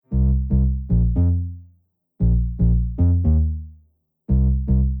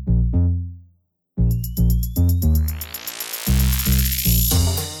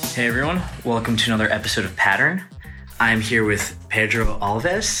Hey everyone, welcome to another episode of Pattern. I'm here with Pedro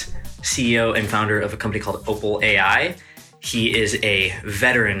Alves, CEO and founder of a company called Opal AI. He is a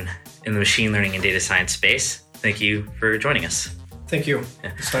veteran in the machine learning and data science space. Thank you for joining us. Thank you.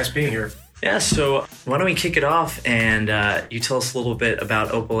 Yeah. It's nice being here. Yeah, so why don't we kick it off and you tell us a little bit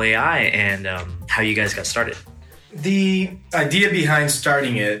about Opal AI and how you guys got started. The idea behind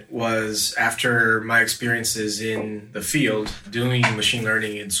starting it was after my experiences in the field doing machine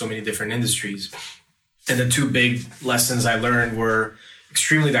learning in so many different industries. And the two big lessons I learned were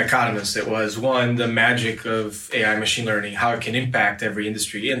extremely dichotomous. It was one, the magic of AI machine learning, how it can impact every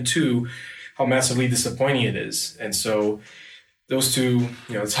industry, and two, how massively disappointing it is. And so those two,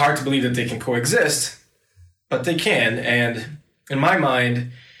 it's hard to believe that they can coexist, but they can. And in my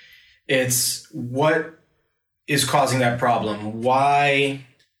mind, it's what is causing that problem. Why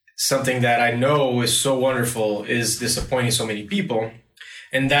something that I know is so wonderful is disappointing so many people.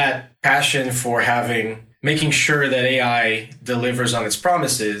 And that passion for making sure that AI delivers on its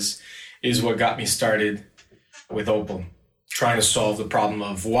promises is what got me started with Opal, trying to solve the problem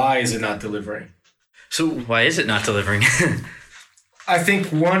of why is it not delivering. So why is it not delivering? I think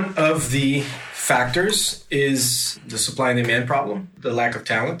one of the factors is the supply and demand problem, the lack of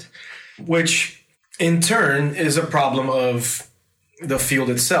talent, which in turn is a problem of the field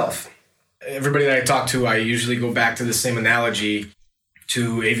itself. Everybody that I talk to, I usually go back to the same analogy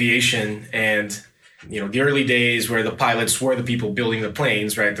to aviation and, the early days where the pilots were the people building the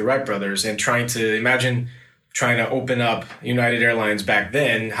planes, right? The Wright brothers, and trying to open up United Airlines back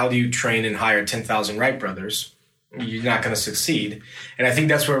then. How do you train and hire 10,000 Wright brothers? You're not going to succeed. And I think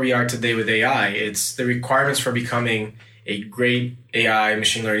that's where we are today with AI. It's the requirements for becoming a great AI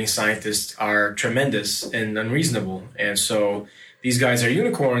machine learning scientist are tremendous and unreasonable. And so these guys are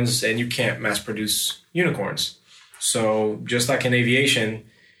unicorns and you can't mass produce unicorns. So just like in aviation,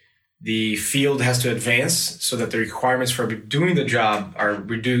 the field has to advance so that the requirements for doing the job are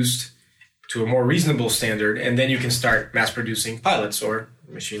reduced to a more reasonable standard. And then you can start mass producing pilots or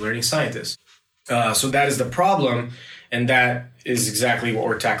machine learning scientists. So that is the problem. And that is exactly what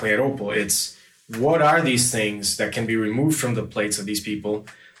we're tackling at Opal. It's what are these things that can be removed from the plates of these people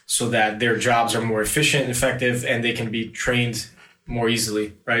so that their jobs are more efficient and effective and they can be trained more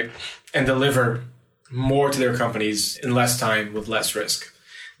easily, right? And deliver more to their companies in less time with less risk.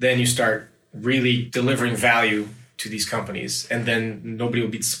 Then you start really delivering value to these companies and then nobody will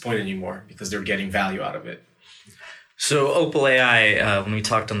be disappointed anymore because they're getting value out of it. So Opal AI, when we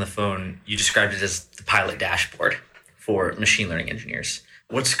talked on the phone, you described it as the pilot dashboard for machine learning engineers.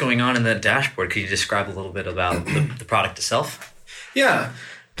 What's going on in that dashboard? Could you describe a little bit about the product itself? Yeah.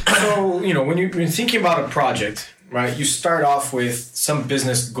 So, when you're thinking about a project, right, you start off with some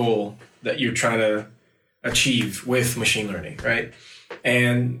business goal that you're trying to achieve with machine learning, right?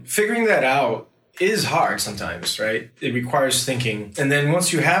 And figuring that out is hard sometimes, right? It requires thinking. And then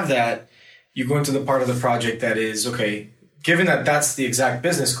once you have that, you go into the part of the project that is, okay, given that that's the exact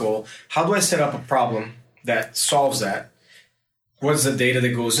business goal, how do I set up a problem that solves that? What is the data that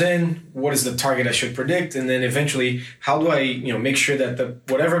goes in? What is the target I should predict? And then eventually, how do I, make sure that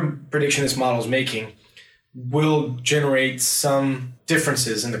whatever prediction this model is making will generate some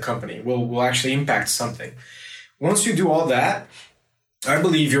differences in the company, will actually impact something. Once you do all that, I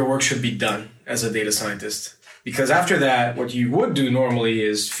believe your work should be done as a data scientist. Because after that, what you would do normally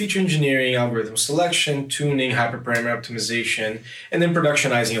is feature engineering, algorithm selection, tuning, hyperparameter optimization, and then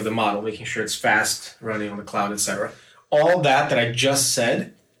productionizing of the model, making sure it's fast, running on the cloud, etc. All that I just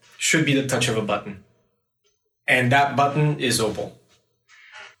said should be the touch of a button. And that button is Opal.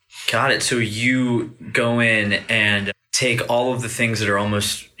 Got it. So you go in and take all of the things that are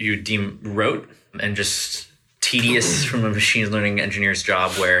almost you deem rote and just tedious from a machine learning engineer's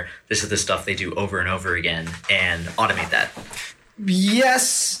job where this is the stuff they do over and over again and automate that.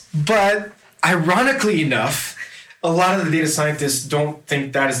 Yes, but ironically enough, a lot of the data scientists don't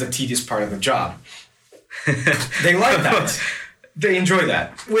think that is the tedious part of the job. They like that. They enjoy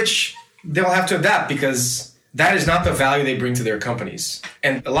that, which they'll have to adapt because that is not the value they bring to their companies.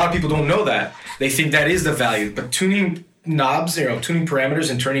 And a lot of people don't know that. They think that is the value. But tuning knobs, tuning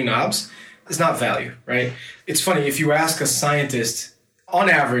parameters and turning knobs is not value, right? It's funny. If you ask a scientist, on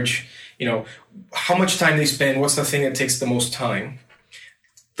average, how much time they spend, what's the thing that takes the most time?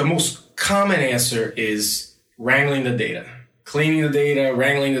 The most common answer is wrangling the data, cleaning the data,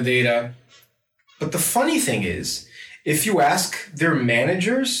 wrangling the data. But the funny thing is, if you ask their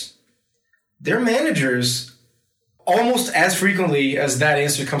managers almost as frequently as that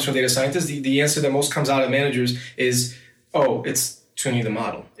answer comes from data scientists, the answer that most comes out of managers is, oh, it's tuning the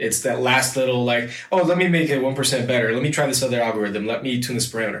model. It's that last little like, oh, let me make it 1% better. Let me try this other algorithm. Let me tune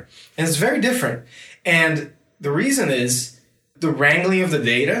this parameter. And it's very different. And the reason is the wrangling of the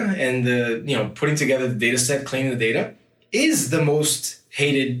data and the, putting together the data set, cleaning the data is the most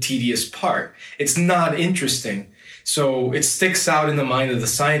hated, tedious part. It's not interesting. So it sticks out in the mind of the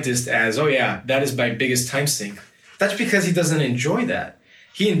scientist as, oh yeah, that is my biggest time sink. That's because he doesn't enjoy that.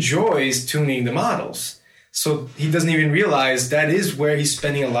 He enjoys tuning the models. So he doesn't even realize that is where he's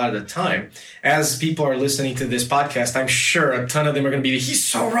spending a lot of the time. As people are listening to this podcast, I'm sure a ton of them are going to be, he's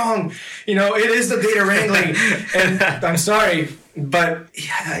so wrong. It is the data wrangling. And I'm sorry, but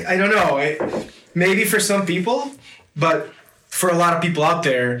I don't know. Maybe for some people, but for a lot of people out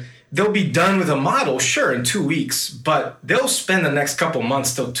there, they'll be done with a model, sure, in 2 weeks, but they'll spend the next couple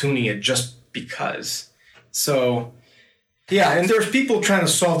months still tuning it just because. So, yeah, and there's people trying to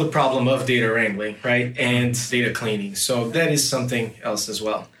solve the problem of data wrangling, right, and data cleaning. So that is something else as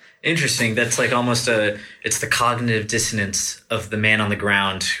well. Interesting. That's like almost it's the cognitive dissonance of the man on the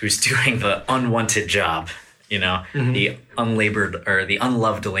ground who's doing the unwanted job, the unlabored or the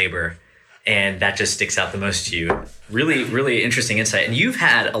unloved labor. And that just sticks out the most to you. Really, really interesting insight. And you've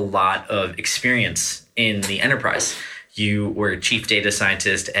had a lot of experience in the enterprise. You were chief data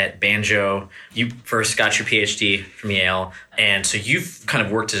scientist at Banjo. You first got your PhD from Yale. And so you've kind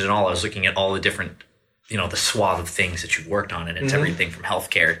of worked at it all. I was looking at all the different, the swath of things that you've worked on. And it's everything from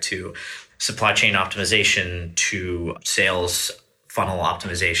healthcare to supply chain optimization to sales funnel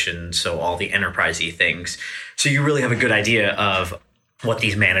optimization. So all the enterprise-y things. So you really have a good idea of what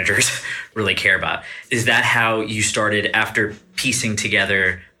these managers really care about. Is that how you started after piecing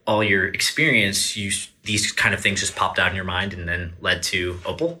together all your experience? These kind of things just popped out in your mind and then led to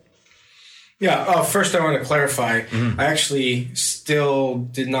Opal? Yeah. First, I want to clarify. I actually still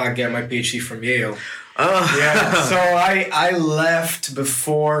did not get my PhD from Yale. Oh. Yeah. So I left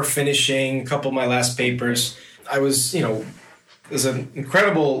before finishing a couple of my last papers. I was, it was an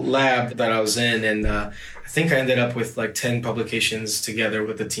incredible lab that I was in, and I think I ended up with like 10 publications together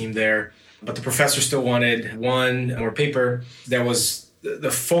with the team there. But the professor still wanted one more paper that was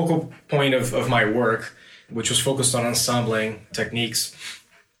the focal point of my work, which was focused on ensembling techniques.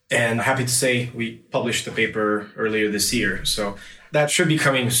 And I'm happy to say we published the paper earlier this year. So that should be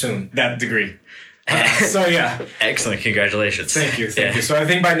coming soon, that degree. So yeah. Excellent. Congratulations. Thank you. So I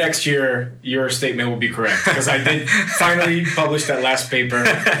think by next year, your statement will be correct because I did finally publish that last paper.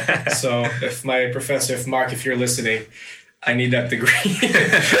 So if Mark, if you're listening, I need that degree.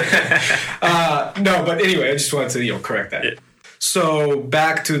 No, but anyway, I just wanted to correct that. Yeah. So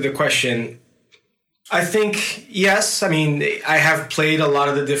back to the question. I think, yes, I have played a lot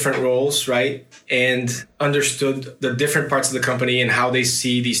of the different roles, right? And understood the different parts of the company and how they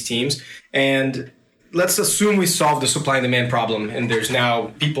see these teams. And let's assume we solved the supply and demand problem and there's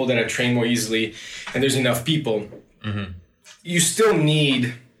now people that are trained more easily and there's enough people. You still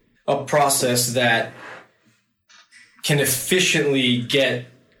need a process that can efficiently get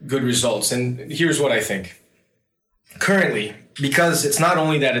good results. And here's what I think. Currently, because it's not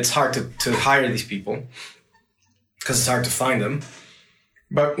only that it's hard to hire these people, because it's hard to find them,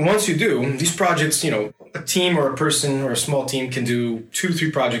 but once you do, these projects, a team or a person or a small team can do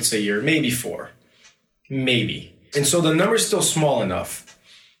 2-3 projects a year, maybe 4, maybe. And so the number is still small enough.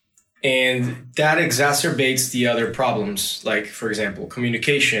 And that exacerbates the other problems, like, for example,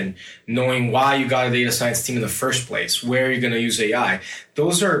 communication, knowing why you got a data science team in the first place, where you're going to use AI.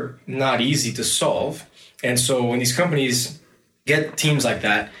 Those are not easy to solve. And so when these companies get teams like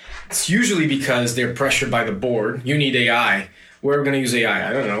that, it's usually because they're pressured by the board. You need AI. Where are we going to use AI?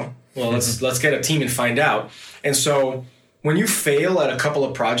 I don't know. Well, let's get a team and find out. And so when you fail at a couple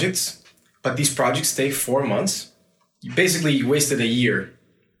of projects, but these projects take 4 months, you basically wasted a year,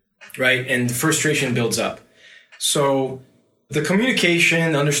 right? And the frustration builds up. So the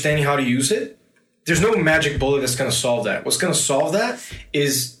communication, understanding how to use it, there's no magic bullet that's going to solve that. What's going to solve that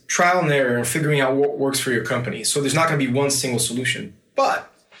is trial and error and figuring out what works for your company. So there's not going to be one single solution.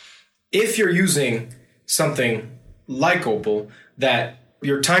 But if you're using something like Opal, that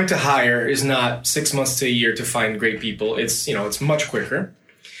your time to hire is not 6 months to a year to find great people. It's much quicker.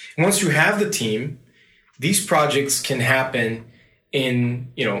 And once you have the team, these projects can happen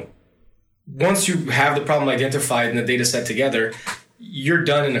in, once you have the problem identified and the data set together, you're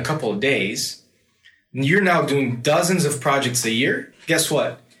done in a couple of days. You're now doing dozens of projects a year. Guess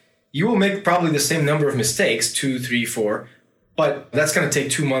what? You will make probably the same number of mistakes, 2, 3, 4, but that's going to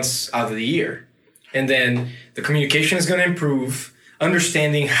take 2 months out of the year. And then the communication is going to improve.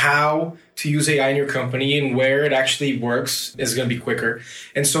 Understanding how to use AI in your company and where it actually works is going to be quicker.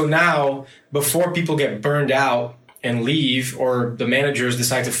 And so now, before people get burned out and leave, or the managers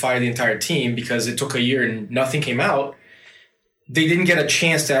decide to fire the entire team because it took a year and nothing came out, they didn't get a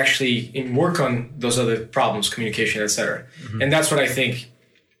chance to actually work on those other problems, communication, etc. And that's what I think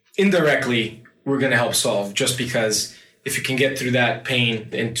indirectly we're going to help solve, just because if you can get through that pain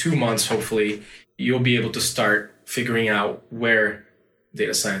in 2 months, hopefully, you'll be able to start figuring out where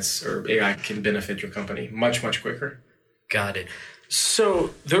data science or AI can benefit your company much, much quicker. Got it.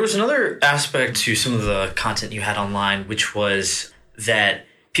 So there was another aspect to some of the content you had online, which was that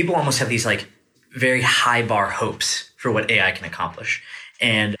people almost have these like very high bar hopes for what AI can accomplish.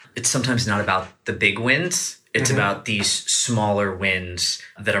 And it's sometimes not about the big wins. It's about these smaller wins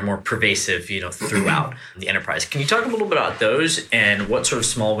that are more pervasive, throughout the enterprise. Can you talk a little bit about those and what sort of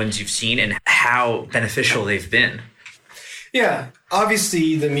small wins you've seen and how beneficial they've been? Yeah,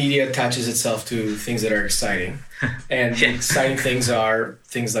 obviously the media attaches itself to things that are exciting. And the exciting things are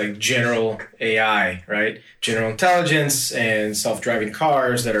things like general AI, right? General intelligence and self-driving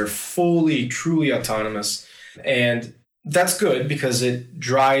cars that are fully, truly autonomous. And that's good because it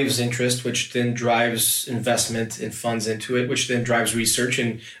drives interest, which then drives investment and funds into it, which then drives research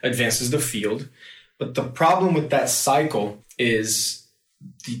and advances the field. But the problem with that cycle is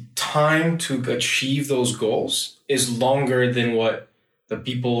the time to achieve those goals is longer than what the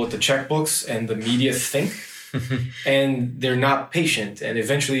people with the checkbooks and the media think. And they're not patient. And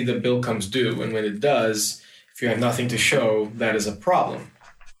eventually the bill comes due. And when it does, if you have nothing to show, that is a problem.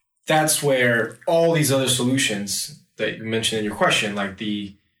 That's where all these other solutions that you mentioned in your question, like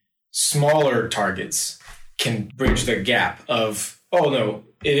the smaller targets, can bridge the gap of, oh no,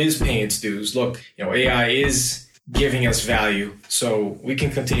 it is paying its dues. Look, AI is giving us value, so we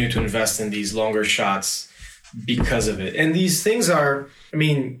can continue to invest in these longer shots because of it. And these things are,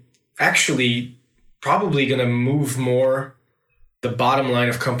 actually probably going to move more the bottom line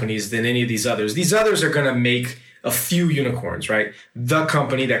of companies than any of these others. These others are going to make a few unicorns, right? The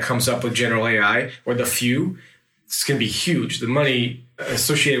company that comes up with general AI, or the few, it's going to be huge. The money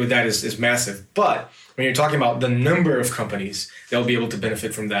associated with that is massive. But when you're talking about the number of companies that will be able to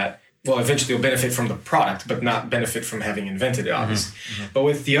benefit from that, well, eventually they'll benefit from the product, but not benefit from having invented it, obviously. But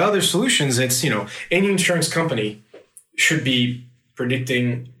with the other solutions, it's, any insurance company should be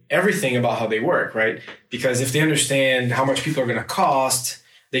predicting everything about how they work, right? Because if they understand how much people are going to cost,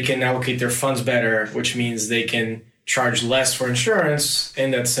 they can allocate their funds better, which means they can charge less for insurance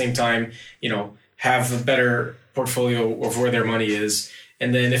and at the same time, have a better portfolio of where their money is.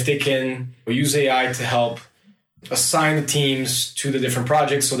 And then if they can use AI to help assign the teams to the different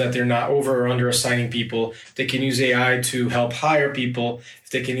projects so that they're not over or under assigning people, if they can use AI to help hire people,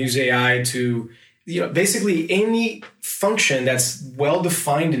 if they can use AI to, basically any function that's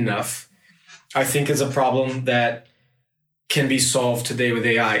well-defined enough, I think is a problem that can be solved today with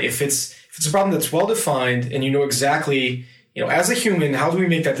AI. If it's a problem that's well-defined and you know exactly, as a human, how do we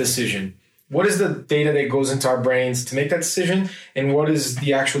make that decision? What is the data that goes into our brains to make that decision? And what is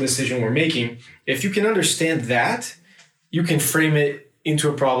the actual decision we're making? If you can understand that, you can frame it into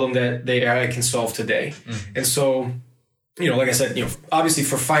a problem that the AI can solve today. And so, like I said, obviously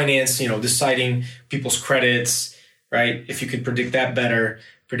for finance, deciding people's credits, right? If you could predict that better,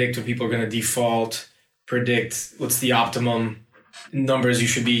 predict when people are going to default, predict what's the optimum numbers you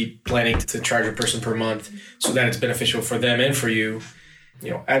should be planning to charge a person per month so that it's beneficial for them and for you.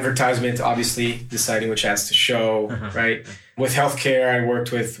 Advertisement, obviously deciding which ads to show, right? With healthcare, I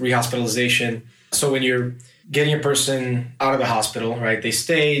worked with rehospitalization. So when you're getting a person out of the hospital, right? They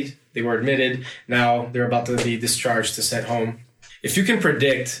stayed, they were admitted. Now they're about to be discharged to sent home. If you can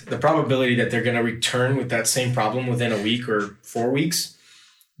predict the probability that they're going to return with that same problem within a week or 4 weeks,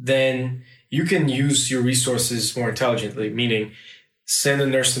 then you can use your resources more intelligently, meaning send a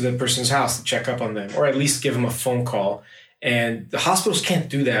nurse to the person's house to check up on them, or at least give them a phone call. And the hospitals can't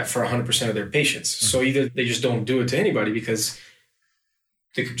do that for 100% of their patients. So either they just don't do it to anybody because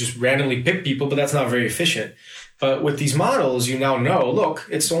they could just randomly pick people, but that's not very efficient. But with these models, you now know, look,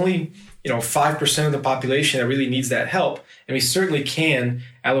 it's only 5% of the population that really needs that help. And we certainly can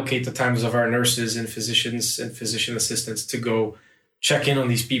allocate the times of our nurses and physicians and physician assistants to go check in on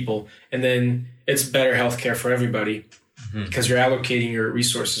these people. And then it's better healthcare for everybody because you're allocating your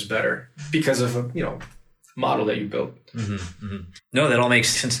resources better because of a, model that you built. No, that all makes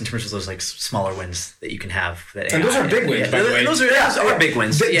sense in terms of those like smaller wins that you can have. That and those are big wins, by the way. Those are big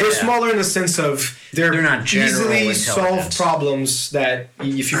wins. They're smaller in the sense of they're not easily solved problems that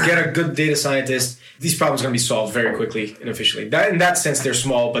if you get a good data scientist, these problems are going to be solved very quickly and efficiently. In that sense, they're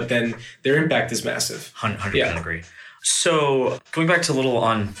small, but then their impact is massive. 100% agree. So going back to a little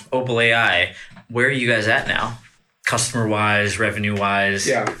on Opal AI, where are you guys at now? Customer-wise, revenue-wise?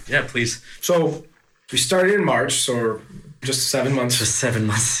 Yeah, please. So We started in March, so just 7 months. Just 7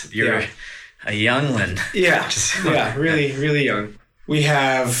 months. You're a youngling. Yeah, really, really young. We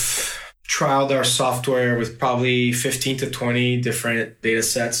have trialed our software with probably 15 to 20 different data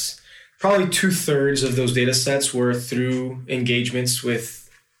sets. Probably 2/3 of those data sets were through engagements with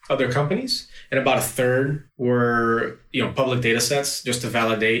other companies, and about 1/3 were public data sets just to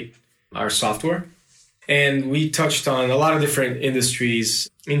validate our software. And we touched on a lot of different industries: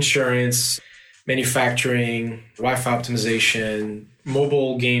 insurance, manufacturing, Wi-Fi optimization,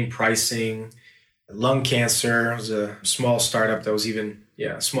 mobile game pricing, lung cancer. It was a small startup that was even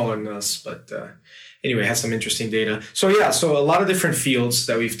smaller than us, but anyway, had some interesting data. So a lot of different fields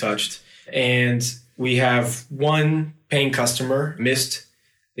that we've touched. And we have one paying customer, Mist.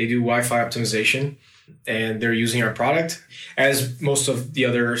 They do Wi-Fi optimization, and they're using our product. As most of the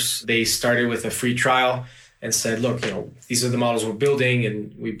others, they started with a free trial and said, look, these are the models we're building,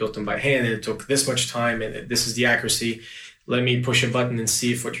 and we built them by hand, and it took this much time, and this is the accuracy. Let me push a button and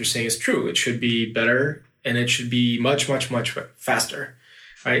see if what you're saying is true. It should be better, and it should be much, much, much faster,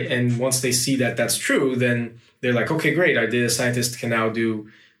 right? And once they see that that's true, then they're like, okay, great. Our data scientist can now do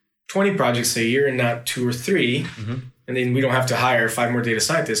 20 projects a year and not 2 or 3. Mm-hmm. And then we don't have to hire 5 more data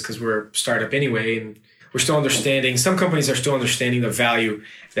scientists because we're a startup anyway. And we're still understanding, some companies are still understanding the value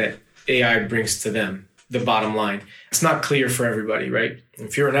that AI brings to them, the bottom line. It's not clear for everybody, right?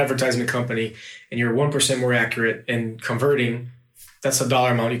 If you're an advertisement company and you're 1% more accurate in converting, that's a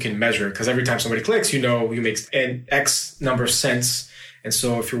dollar amount you can measure, because every time somebody clicks, you make an X number of cents. And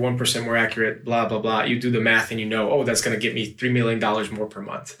so if you're 1% more accurate, blah, blah, blah, you do the math and that's going to get me $3 million more per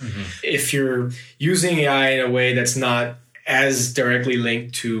month. Mm-hmm. If you're using AI in a way that's not as directly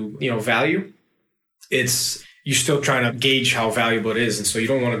linked to, value, you're still trying to gauge how valuable it is. And so you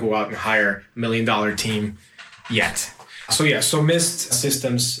don't want to go out and hire $1 million team yet. So Mist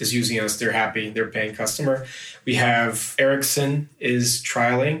Systems is using us. They're happy. They're a paying customer. We have Ericsson is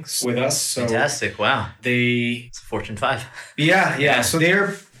trialing with us. So fantastic. Wow. It's a Fortune 5. Yeah. So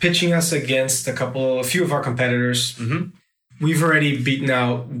they're pitching us against a few of our competitors. Mm-hmm. We've already beaten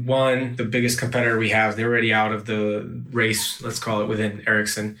out the biggest competitor we have. They're already out of the race, let's call it, within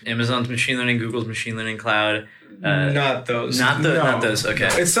Ericsson. Amazon's machine learning, Google's machine learning cloud. Not those. Not those. Okay.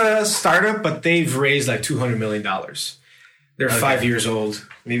 It's a startup, but they've raised like $200 million. They're 5 years old.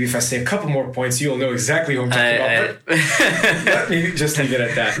 Maybe if I say a couple more points, you'll know exactly who I'm talking about. Let me just leave it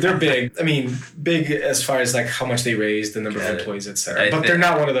at that. They're big. I mean, big as far as like how much they raised, the number of employees, etc. But they're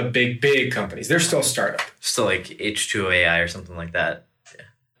not one of the big companies. They're still a startup. Still like H2O AI or something like that. Yeah.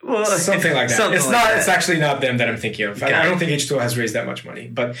 Well, something like that. It's actually not them that I'm thinking of. I don't think H2O has raised that much money,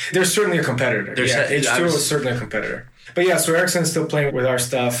 but they're certainly a competitor. H2O is certainly a competitor. But so Ericsson's still playing with our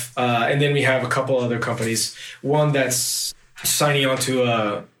stuff. And then we have a couple other companies. One that's signing on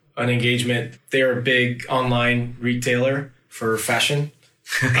to an engagement. They're a big online retailer for fashion,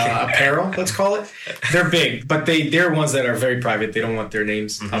 apparel, let's call it. They're big, but they're ones that are very private. They don't want their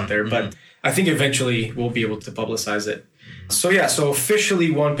names out there. But I think eventually we'll be able to publicize it. So officially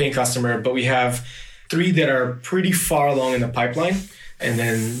one paying customer, but we have 3 that are pretty far along in the pipeline. And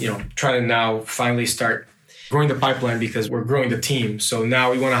then, trying to now finally start growing the pipeline because we're growing the team. So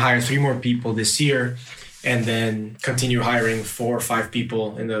now we want to hire 3 more people this year, and then continue hiring 4 or 5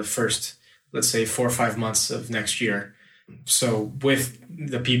 people in the first, let's say, 4 or 5 months of next year. So with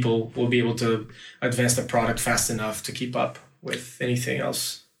the people, we'll be able to advance the product fast enough to keep up with anything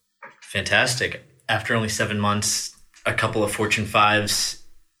else. Fantastic. After only 7 months, a couple of Fortune 5s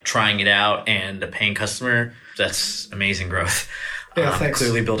trying it out and a paying customer, that's amazing growth. Yeah, thanks.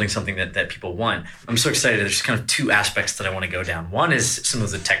 Clearly building something that people want. I'm so excited. There's kind of 2 aspects that I want to go down. One is some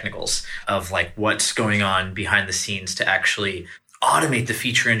of the technicals of like what's going on behind the scenes to actually automate the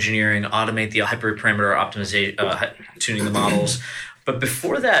feature engineering, automate the hyperparameter optimization, tuning the models. But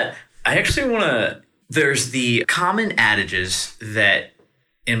before that, I actually there's the common adages that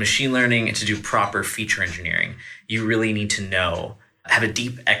in machine learning and to do proper feature engineering, you really need to have a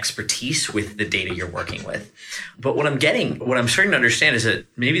deep expertise with the data you're working with. But what I'm starting to understand is that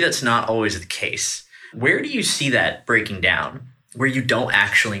maybe that's not always the case. Where do you see that breaking down, where you don't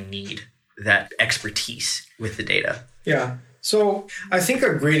actually need that expertise with the data? Yeah. So I think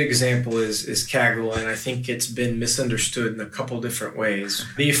a great example is Kaggle, and I think it's been misunderstood in a couple different ways,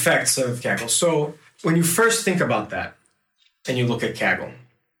 the effects of Kaggle. So when you first think about that and you look at Kaggle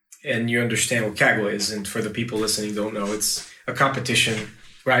and you understand what Kaggle is, and for the people listening don't know, it's a competition,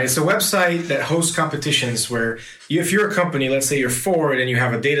 right? It's a website that hosts competitions where if you're a company, let's say you're Ford and you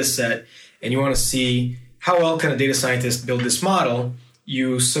have a data set and you want to see how well can a data scientist build this model,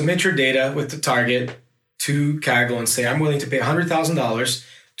 you submit your data with the target to Kaggle and say, I'm willing to pay $100,000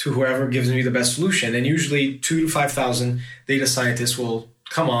 to whoever gives me the best solution. And usually 2,000 to 5,000 data scientists will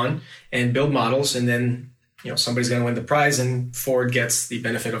come on and build models, and then somebody's going to win the prize, and Ford gets the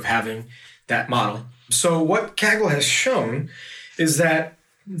benefit of having that model. So what Kaggle has shown is that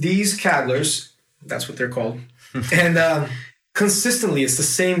these Kagglers, that's what they're called, and consistently it's the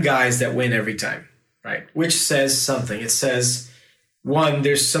same guys that win every time, right? Which says something. It says, one,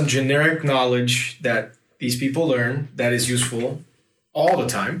 there's some generic knowledge that these people learn that is useful all the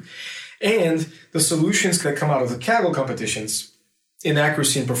time. And the solutions that come out of the Kaggle competitions in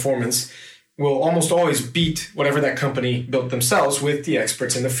accuracy and performance will almost always beat whatever that company built themselves with the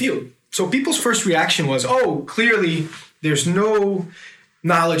experts in the field. So people's first reaction was, oh, clearly there's no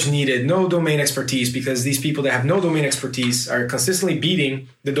knowledge needed, no domain expertise, because these people that have no domain expertise are consistently beating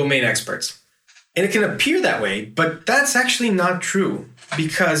the domain experts. And it can appear that way, but that's actually not true,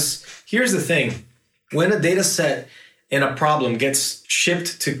 because here's the thing. When a data set and a problem gets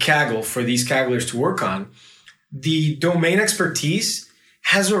shipped to Kaggle for these Kagglers to work on, the domain expertise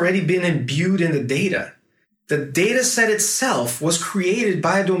has already been imbued in the data. The data set itself was created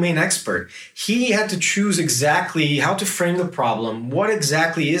by a domain expert. He had to choose exactly how to frame the problem, what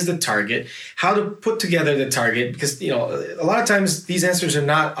exactly is the target, how to put together the target, because a lot of times these answers are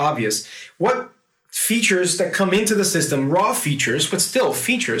not obvious. What features that come into the system, raw features, but still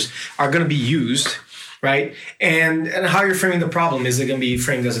features, are going to be used, right? And how you're framing the problem. Is it going to be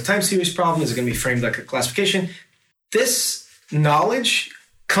framed as a time series problem? Is it going to be framed like a classification? This knowledge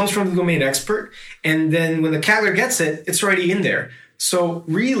comes from the domain expert, and then when the Kaggle gets it, it's already in there. So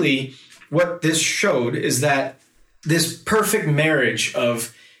really, what this showed is that this perfect marriage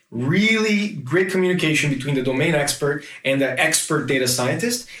of really great communication between the domain expert and the expert data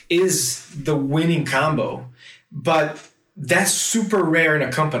scientist is the winning combo. But that's super rare in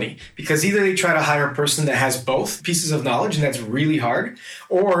a company, because either they try to hire a person that has both pieces of knowledge, and that's really hard,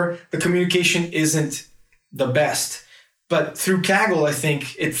 or the communication isn't the best. But through Kaggle, I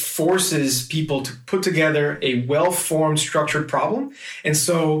think it forces people to put together a well-formed, structured problem. And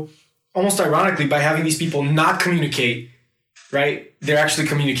so, almost ironically, by having these people not communicate, right, they're actually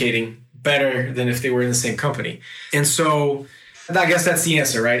communicating better than if they were in the same company. And so, I guess that's the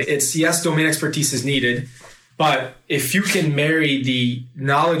answer, right? It's yes, domain expertise is needed, but if you can marry the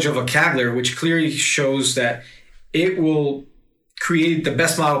knowledge of a Kaggler, which clearly shows that it will create the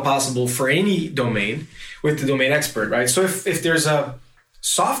best model possible for any domain with the domain expert, right? So if there's a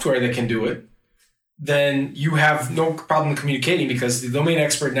software that can do it, then you have no problem communicating, because the domain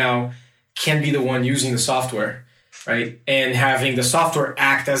expert now can be the one using the software, right? And having the software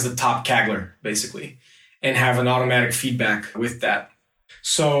act as the top Kaggler, basically, and have an automatic feedback with that.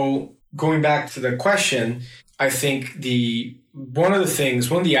 So going back to the question, I think one of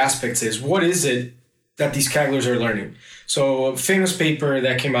the aspects is, what is it that these Kagglers are learning? So a famous paper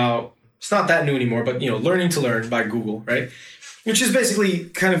that came out, it's not that new anymore, but Learning to Learn by Google, right? Which is basically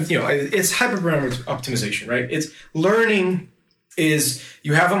kind of, it's hyperparameter optimization, right? It's learning is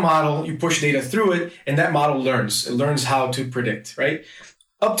you have a model, you push data through it, and that model learns. It learns how to predict, right?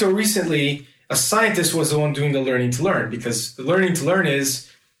 Up till recently, a scientist was the one doing the learning to learn, because the learning to learn is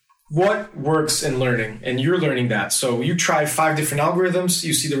what works in learning, and you're learning that. So you try 5 different algorithms,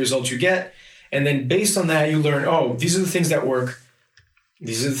 you see the results you get, and then based on that, you learn, oh, these are the things that work,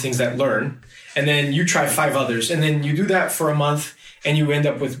 these are the things that learn, and then you try 5 others, and then you do that for a month, and you end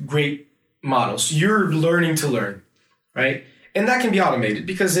up with great models. You're learning to learn, right? And that can be automated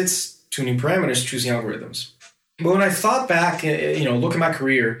because it's tuning parameters, choosing algorithms. But when I thought back, look at my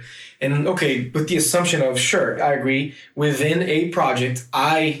career, and okay, with the assumption of, sure, I agree, within a project,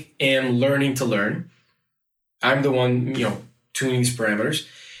 I am learning to learn. I'm the one, tuning these parameters.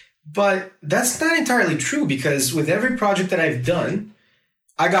 But that's not entirely true, because with every project that I've done,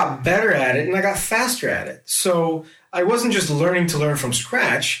 I got better at it and I got faster at it. So I wasn't just learning to learn from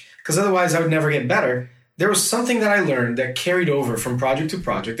scratch, because otherwise I would never get better. There was something that I learned that carried over from project to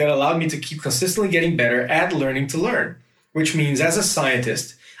project that allowed me to keep consistently getting better at learning to learn, which means as a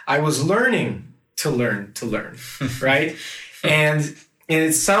scientist, I was learning to learn, right? And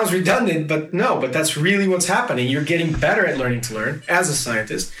it sounds redundant, but that's really what's happening. You're getting better at learning to learn as a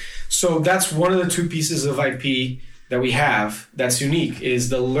scientist. So that's one of the 2 pieces of IP that we have that's unique, is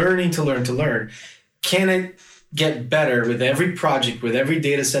the learning to learn. Can it get better with every project, with every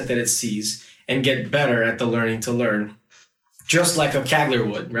data set that it sees, and get better at the learning to learn, just like a Kaggler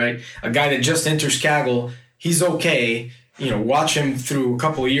would, right? A guy that just enters Kaggle, he's okay. Watch him through a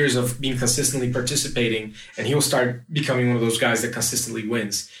couple of years of being consistently participating, and he'll start becoming one of those guys that consistently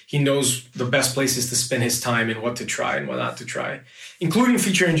wins. He knows the best places to spend his time and what to try and what not to try, including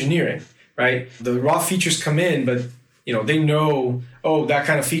feature engineering, right? The raw features come in, but They know, that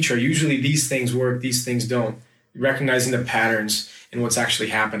kind of feature. Usually these things work, these things don't. Recognizing the patterns and what's actually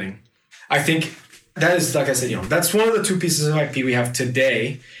happening. I think that is, like I said, that's one of the two pieces of IP we have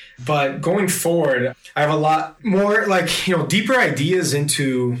today. But going forward, I have a lot more deeper ideas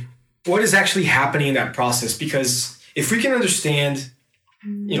into what is actually happening in that process. Because if we can understand,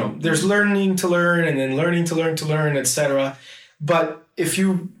 there's learning to learn and then learning to learn, etc. But if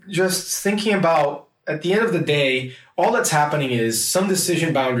you just thinking about at the end of the day, all that's happening is some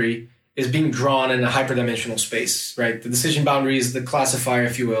decision boundary is being drawn in a hyperdimensional space, right? The decision boundary is the classifier,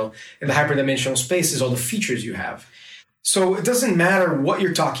 if you will, and the hyperdimensional space is all the features you have. So it doesn't matter what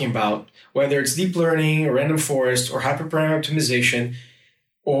you're talking about, whether it's deep learning or random forest or hyperparameter optimization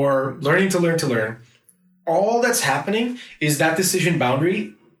or learning to learn. All that's happening is that decision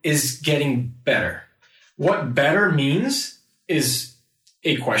boundary is getting better. What better means is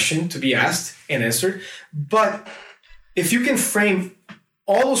a question to be asked and answered. But if you can frame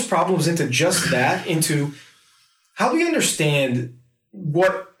all those problems into just that, into how do we understand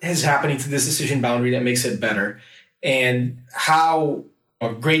what is happening to this decision boundary that makes it better, and how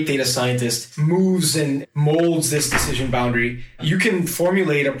a great data scientist moves and molds this decision boundary, you can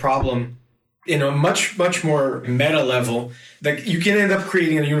formulate a problem in a much, much more meta level that you can end up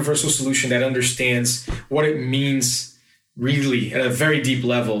creating a universal solution that understands what it means really at a very deep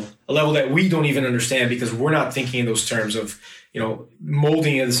level, a level that we don't even understand because we're not thinking in those terms of,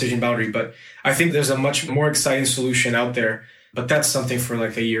 molding a decision boundary. But I think there's a much more exciting solution out there. But that's something for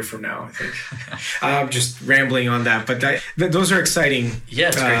like a year from now, I think. I'm just rambling on that. But those are exciting. Yeah,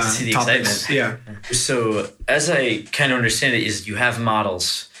 it's great to see the topics. excitement. Yeah. So as I kind of understand it, is you have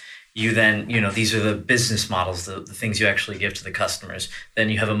models. You then, these are the business models, the things you actually give to the customers. Then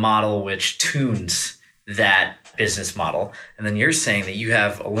you have a model which tunes that business model. And then you're saying that you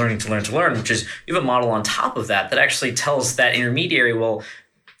have a learning to learn, which is you have a model on top of that actually tells that intermediary, well,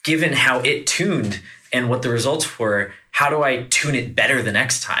 given how it tuned and what the results were, how do I tune it better the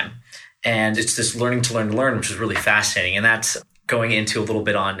next time? And it's this learning to learn, which is really fascinating. And that's going into a little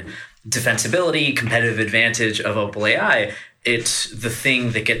bit on defensibility, competitive advantage of OpenAI. It's the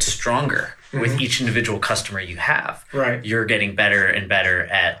thing that gets stronger with each individual customer you have. Right. You're getting better and better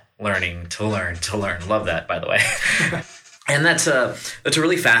at learning to learn. Love that, by the way. And that's a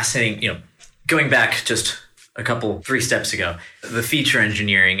really fascinating, going back just a 3 steps ago, the feature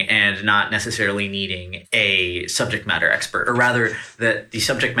engineering and not necessarily needing a subject matter expert, or rather that the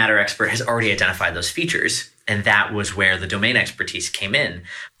subject matter expert has already identified those features. And that was where the domain expertise came in.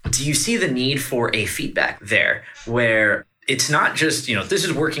 Do you see the need for a feedback there where it's not just, this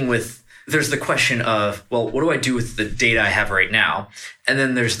is working with, there's the question of, well, what do I do with the data I have right now? And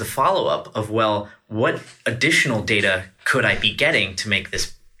then there's the follow-up of, well, what additional data could I be getting to make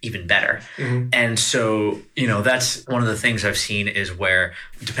this even better? And so, that's one of the things I've seen is where,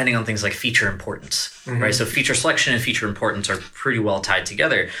 depending on things like feature importance, right? So feature selection and feature importance are pretty well tied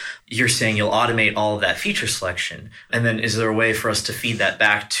together. You're saying you'll automate all of that feature selection. And then is there a way for us to feed that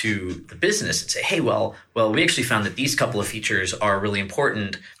back to the business and say, hey, well, we actually found that these couple of features are really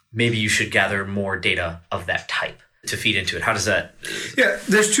important. Maybe you should gather more data of that type to feed into it. How does that? Yeah,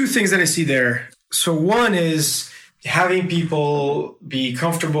 there's 2 things that I see there. So one is having people be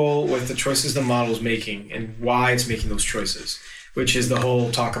comfortable with the choices the model's making and why it's making those choices, which is the whole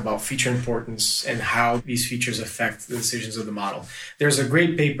talk about feature importance and how these features affect the decisions of the model. There's a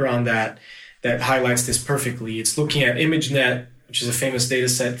great paper on that highlights this perfectly. It's looking at ImageNet, which is a famous data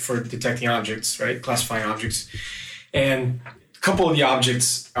set for detecting objects, right? Classifying objects. And a couple of the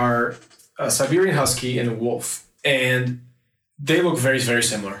objects are a Siberian Husky and a wolf. And they look very, very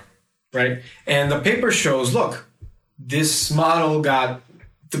similar, right? And the paper shows, look, this model got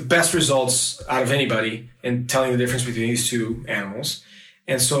the best results out of anybody in telling the difference between these 2 animals.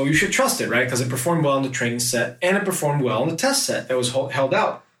 And so you should trust it, right? Because it performed well in the training set and it performed well in the test set that was held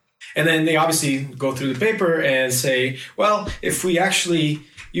out. And then they obviously go through the paper and say, well, if we actually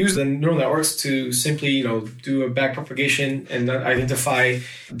use the neural networks to simply, do a backpropagation and identify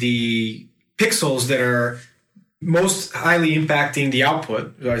the pixels that are most highly impacting the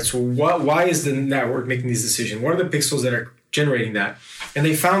output, right? So why is the network making these decisions? What are the pixels that are generating that? And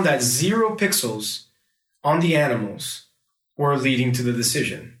they found that 0 pixels on the animals were leading to the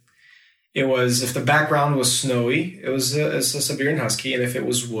decision. It was, if the background was snowy, it was a Siberian Husky, and if it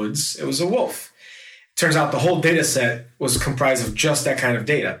was woods, it was a wolf. Turns out the whole data set was comprised of just that kind of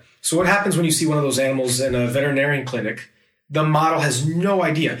data. So what happens when you see one of those animals in a veterinarian clinic? The model has no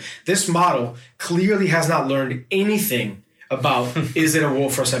idea. This model clearly has not learned anything about is it a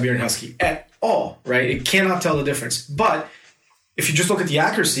wolf or a Siberian Husky at all, right? It cannot tell the difference. But if you just look at the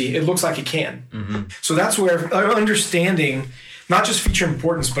accuracy, it looks like it can. Mm-hmm. So that's where understanding not just feature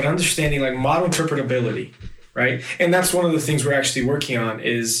importance, but understanding like model interpretability, right? And that's one of the things we're actually working on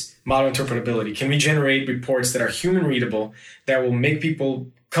is model interpretability. Can we generate reports that are human readable, that will make people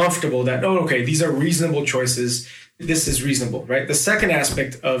comfortable that, oh, okay, these are reasonable choices. This is reasonable, right? The second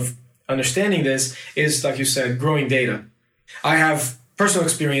aspect of understanding this is, like you said, growing data. I have personal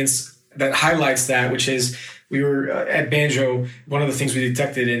experience that highlights that, which is we were at Banjo. One of the things we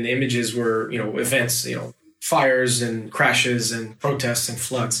detected in the images were, events, fires and crashes and protests and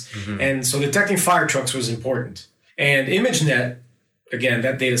floods. Mm-hmm. And so detecting fire trucks was important. And ImageNet, again,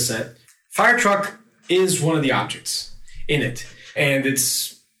 that data set, fire truck is one of the objects in it. And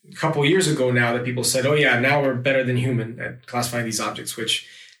it's a couple of years ago now that people said, oh yeah, now we're better than human at classifying these objects, which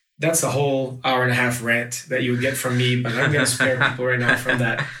that's a whole hour and a half rant that you would get from me, but I'm going to spare people right now from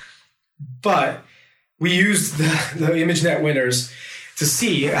that. But we used the ImageNet winners to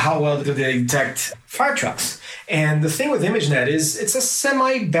see how well do they detect fire trucks. And the thing with ImageNet is it's a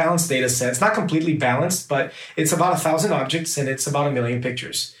semi-balanced data set. It's not completely balanced, but it's about 1,000 objects and it's about 1 million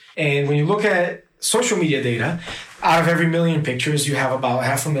pictures. And when you look at social media data, out of every 1 million pictures, you have about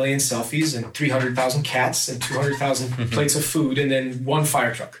 500,000 selfies and 300,000 cats and 200,000 plates of food and then one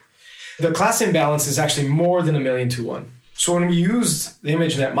fire truck. The class imbalance is actually more than 1 million to 1. So when we used the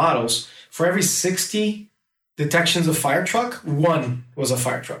ImageNet models, for every 60 detections of fire truck, 1 was a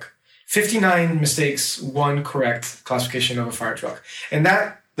fire truck. 59 mistakes, 1 correct classification of a fire truck. And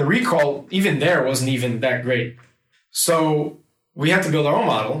that, the recall, even there, wasn't even that great. So we had to build our own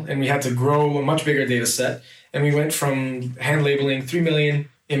model, and we had to grow a much bigger data set. And we went from hand labeling 3 million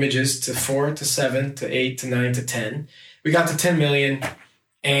images to 4 to 7 to 8 to 9 to 10. We got to 10 million,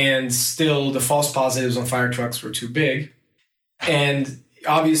 and still the false positives on fire trucks were too big. And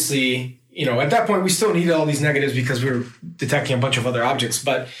obviously, at that point, we still needed all these negatives because we were detecting a bunch of other objects.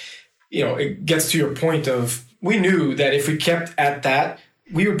 But, it gets to your point of, we knew that if we kept at that,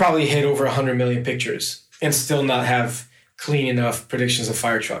 we would probably hit over 100 million pictures and still not have clean enough predictions of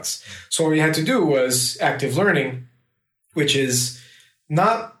fire trucks. So what we had to do was active learning, which is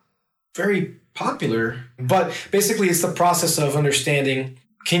not very popular, but basically it's the process of understanding,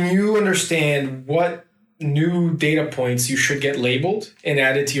 can you understand what new data points you should get labeled and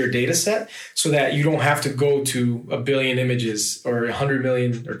added to your data set so that you don't have to go to 1 billion images or 100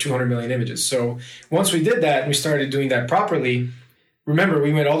 million or 200 million images. So once we did that and we started doing that properly, remember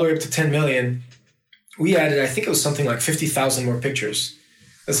we went all the way up to 10 million. We added, I think it was something like 50,000 more pictures.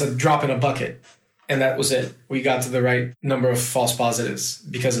 That's a drop in a bucket. And that was it. We got to the right number of false positives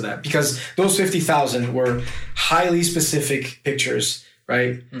because of that. Because those 50,000 were highly specific pictures,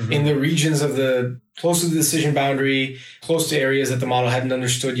 right? Mm-hmm. In the regions of close to the decision boundary, close to areas that the model hadn't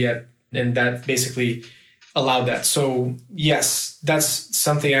understood yet. And that basically allowed that. So yes, that's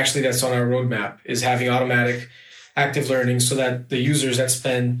something actually that's on our roadmap, is having automatic active learning so that the users that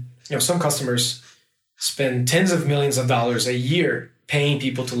spend, some customers spend tens of millions of dollars a year paying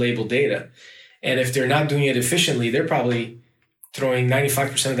people to label data. And if they're not doing it efficiently, they're probably throwing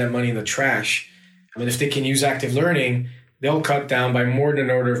 95% of that money in the trash. And if they can use active learning, they'll cut down by more than an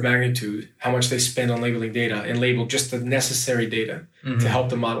order of magnitude how much they spend on labeling data and label just the necessary data to help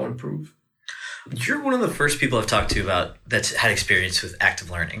the model improve. You're one of the first people I've talked to about that's had experience with active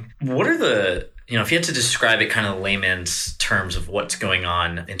learning. What are if you had to describe it kind of layman's terms of what's going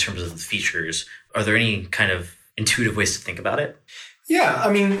on in terms of the features, are there any kind of intuitive ways to think about it? Yeah,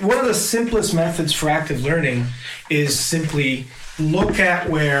 one of the simplest methods for active learning is simply look at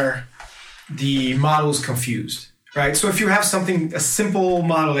where the model is confused, right? So if you have a simple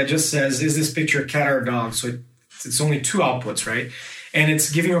model that just says, is this picture a cat or a dog? So it's only 2 outputs, right? And it's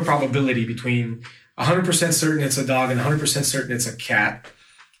giving you a probability between 100% certain it's a dog and 100% certain it's a cat.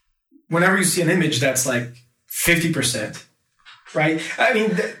 Whenever you see an image that's like 50%, right?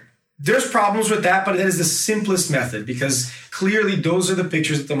 There's problems with that, but that is the simplest method because clearly those are the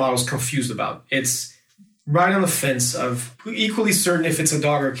pictures that the model's confused about. It's right on the fence of equally certain if it's a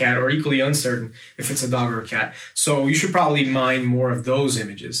dog or a cat or equally uncertain if it's a dog or a cat. So you should probably mine more of those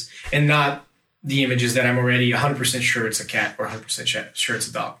images and not the images that I'm already 100% sure it's a cat or 100% sure it's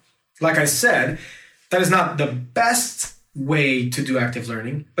a dog. Like I said, that is not the best way to do active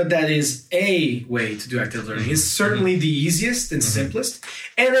learning, but that is a way to do active learning. It's certainly the easiest and simplest,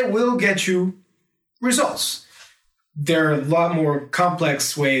 and it will get you results. There are a lot more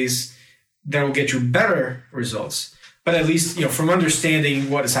complex ways that will get you better results, but at least, from understanding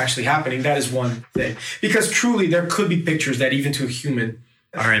what is actually happening, that is one thing. Because truly, there could be pictures that even to a human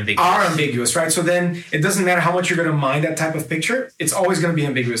are ambiguous, right? So then it doesn't matter how much you're going to mine that type of picture. It's always going to be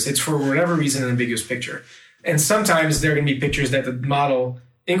ambiguous. It's for whatever reason an ambiguous picture. And sometimes there are going to be pictures that the model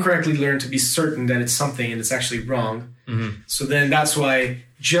incorrectly learned to be certain that it's something and it's actually wrong. Mm-hmm. So then that's why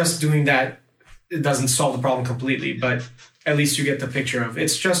just doing that, it doesn't solve the problem completely, but at least you get the picture of.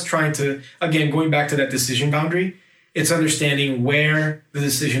 It's just trying to, again, going back to that decision boundary, it's understanding where the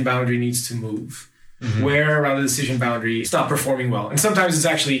decision boundary needs to move. Mm-hmm. Where around the decision boundary it's not performing well. And sometimes it's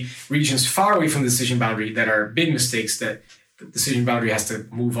actually regions far away from the decision boundary that are big mistakes that the decision boundary has to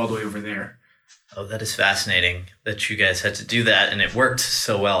move all the way over there. Oh, that is fascinating that you guys had to do that and it worked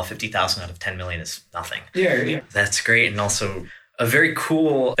so well. 50,000 out of 10 million is nothing. Yeah. That's great. And also a very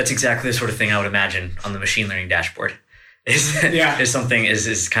cool, that's exactly the sort of thing I would imagine on the machine learning dashboard. Is something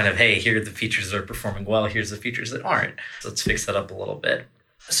is kind of, hey, here are the features that are performing well. Here's the features that aren't. So let's fix that up a little bit.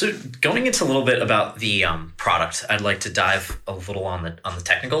 So going into a little bit about the product, I'd like to dive a little on the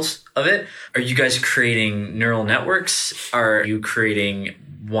technicals of it. Are you guys creating neural networks? Are you creating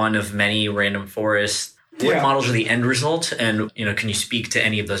one of many random forests? What models are the end result? And, can you speak to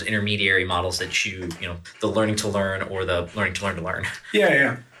any of those intermediary models that the learning to learn or the learning to learn to learn?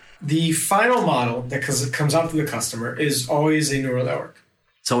 Yeah. The final model that comes out to the customer is always a neural network.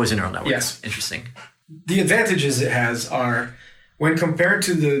 It's always a neural network. Yes. Interesting. The advantages it has are, when compared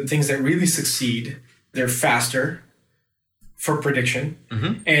to the things that really succeed, they're faster for prediction,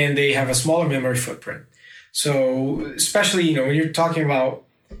 mm-hmm. and they have a smaller memory footprint. So especially, when you're talking about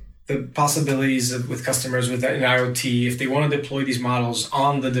the possibilities with customers with an IoT, if they want to deploy these models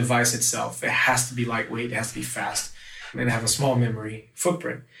on the device itself, it has to be lightweight, it has to be fast, and have a small memory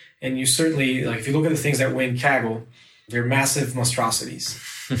footprint. And you certainly, if you look at the things that win Kaggle, they're massive monstrosities.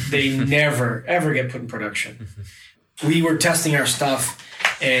 They never, ever get put in production. Mm-hmm. We were testing our stuff,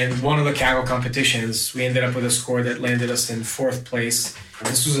 and one of the Kaggle competitions, we ended up with a score that landed us in 4th place.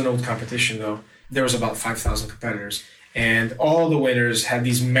 This was an old competition, though. There was about 5,000 competitors, and all the winners had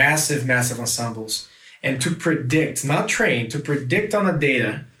these massive ensembles. And to predict, not train, to predict on the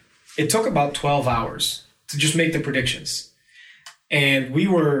data, it took about 12 hours to just make the predictions. And we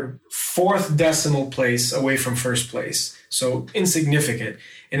were 4th decimal place away from 1st place, so insignificant.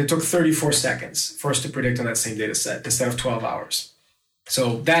 And it took 34 seconds for us to predict on that same data set instead of 12 hours.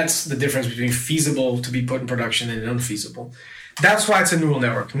 So that's the difference between feasible to be put in production and unfeasible. That's why it's a neural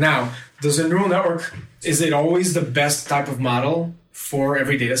network. Now, does a neural network, is it always the best type of model for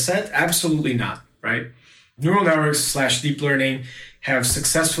every data set? Absolutely not, right? Neural networks / deep learning have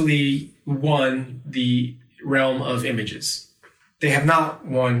successfully won the realm of images. They have not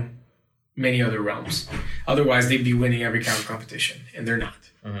won many other realms. Otherwise, they'd be winning every kind of competition, and they're not.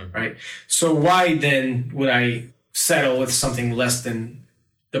 Mm-hmm. Right? So why then would I settle with something less than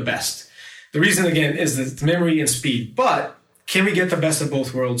the best? The reason, again, is the memory and speed. But can we get the best of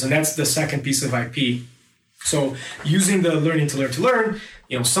both worlds? And that's the second piece of IP. So using the learning to learn,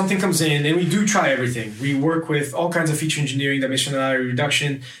 something comes in, and we do try everything. We work with all kinds of feature engineering, dimensionality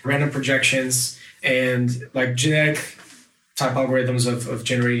reduction, random projections, and genetic type algorithms of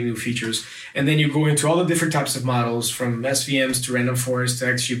generating new features. And then you go into all the different types of models, from SVMs to random forest to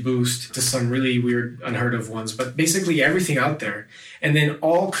XGBoost to some really weird, unheard of ones, but basically everything out there. And then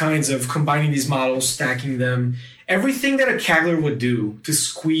all kinds of combining these models, stacking them, everything that a Kaggler would do to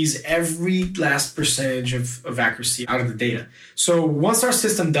squeeze every last percentage of accuracy out of the data. So once our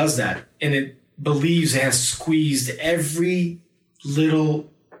system does that, and it believes it has squeezed every little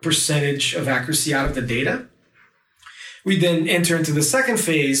percentage of accuracy out of the data, we then enter into the second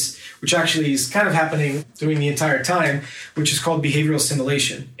phase, which actually is kind of happening during the entire time, which is called behavioral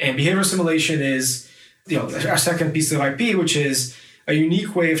simulation. And behavioral simulation is our second piece of IP, which is a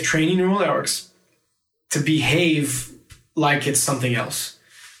unique way of training neural networks to behave like it's something else.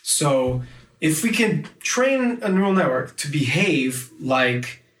 So if we can train a neural network to behave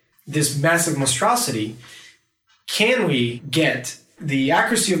like this massive monstrosity, can we get the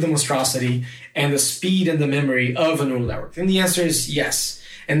accuracy of the monstrosity and the speed and the memory of a neural network? And the answer is yes.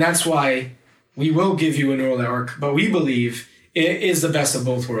 And that's why we will give you a neural network, but we believe it is the best of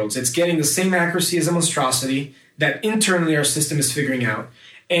both worlds. It's getting the same accuracy as a monstrosity that internally our system is figuring out,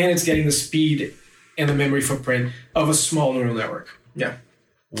 and it's getting the speed and the memory footprint of a small neural network. Yeah.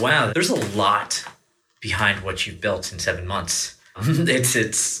 Wow, there's a lot behind what you built in 7 months.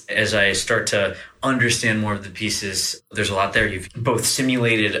 It's as I start to understand more of the pieces, there's a lot there. You've both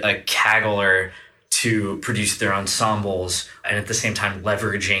simulated a Kaggler to produce their ensembles, and at the same time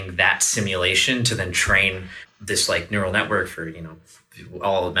leveraging that simulation to then train this neural network for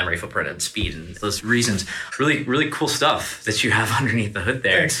all the memory footprint and speed and those reasons. Really, really cool stuff that you have underneath the hood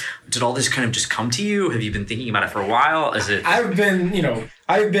there. Thanks. Did all this kind of just come to you? Have you been thinking about it for a while? I've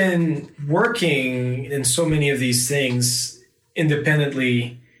been working in so many of these things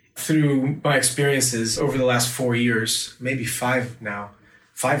independently through my experiences over the last 4 years, maybe 5 now,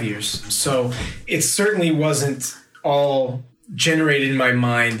 5 years. So it certainly wasn't all generated in my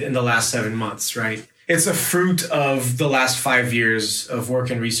mind in the last 7 months, right? It's a fruit of the last 5 years of work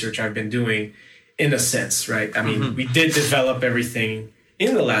and research I've been doing, in a sense, right? I mean, we did develop everything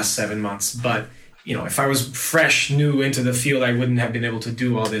in the last 7 months, but if I was fresh, new into the field, I wouldn't have been able to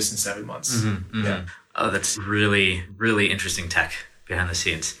do all this in 7 months. Yeah. Oh, that's really, really interesting tech behind the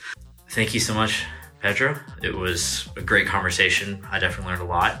scenes. Thank you so much, Pedro. It was a great conversation. I definitely learned a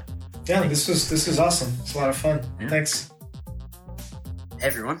lot. Yeah, this was awesome. It's a lot of fun. Yeah. Thanks. Hey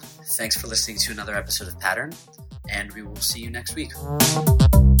everyone, thanks for listening to another episode of Pattern, and we will see you next week.